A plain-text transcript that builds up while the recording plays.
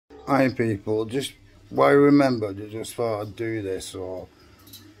Hi people, just what I remembered, I just thought I'd do this so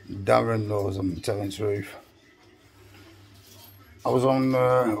Darren knows I'm telling the truth. I was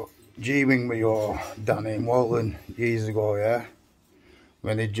on G-Wing with your Danny in Walton years ago, yeah?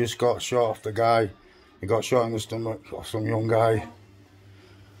 When he just got shot off the guy. He got shot in the stomach off some young guy.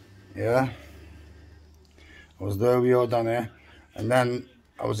 Yeah? I was there with your Danny, and then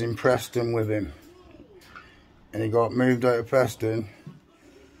I was in Preston with him. And he got moved out of Preston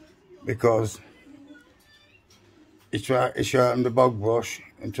because he shot him in the bog brush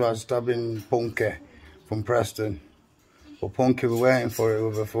and tried stabbing Punky from Preston. But Punky was waiting for it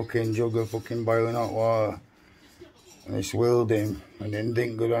with a fucking jug of fucking boiling hot water. And he swilled him and then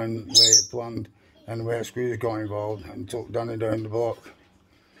didn't go down the way he planned. And the way screws got involved and took Danny down the block.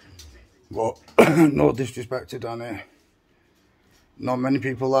 But no disrespect to Danny. Not many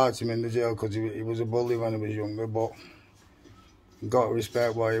people liked him in the jail because he was a bully when he was younger, but got to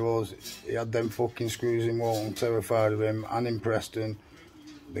respect what he was. He had them fucking screws in Walton, terrified of him, and in Preston.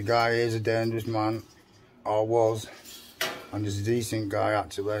 The guy is a dangerous man, or was, and he's a decent guy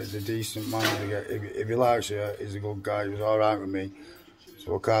actually. He's a decent man. If he likes you, he's a good guy. He was alright with me.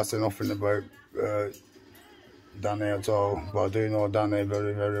 So I can't say nothing about Danny at all, but I do know Danny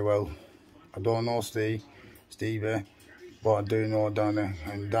very, very well. I don't know Stevie, but I do know Danny,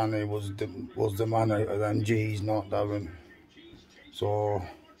 and Danny was the man out of them G's, not Darren. So,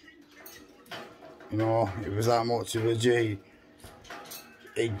 you know, it was that much of a G.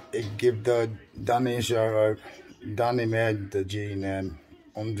 He'd give Danny a shout out. Danny made the G name,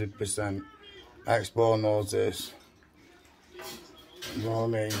 100%. Expo knows this. You know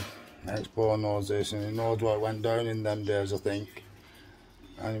what I mean? Expo knows this, and he knows what went down in them days, I think.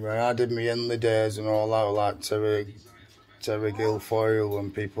 Anyway, I did my Inley days and all that, like Terry Guilfoyle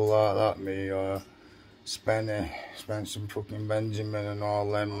and people like that, me, Spencer fucking Benjamin and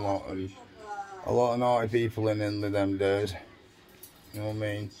all them lot, and a lot of naughty people in Inley them days. You know what I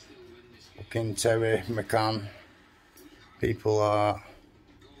mean? Fucking Terry McCann, people like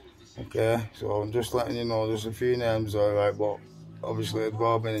that. Okay, so I'm just letting you know there's a few names alright, but obviously I've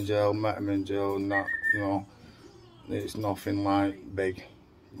all been in jail, met him in jail and that, you know, it's nothing like big.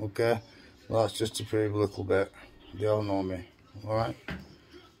 Okay, well that's just to prove a little bit. They all know me. Alright,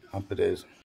 happy days.